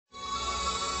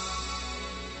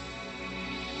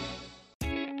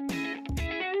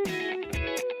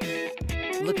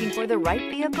Looking for the right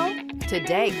vehicle?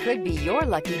 Today could be your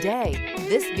lucky day.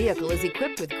 This vehicle is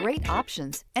equipped with great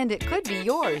options, and it could be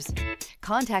yours.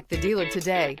 Contact the dealer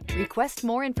today, request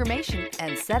more information,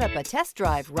 and set up a test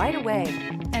drive right away.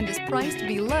 And is priced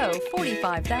below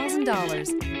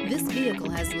 $45,000. This vehicle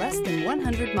has less than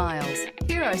 100 miles.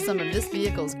 Here are some of this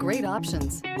vehicle's great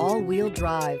options: all-wheel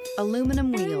drive,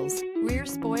 aluminum wheels, rear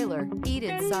spoiler,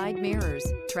 heated side mirrors,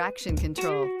 traction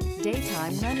control,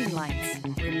 daytime running lights,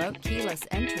 remote keyless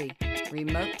entry,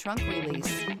 remote trunk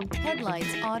release,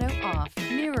 headlights auto off,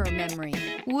 mirror memory.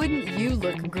 Wouldn't you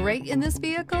look great in this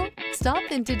vehicle? Stop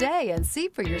in today and see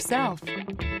for yourself.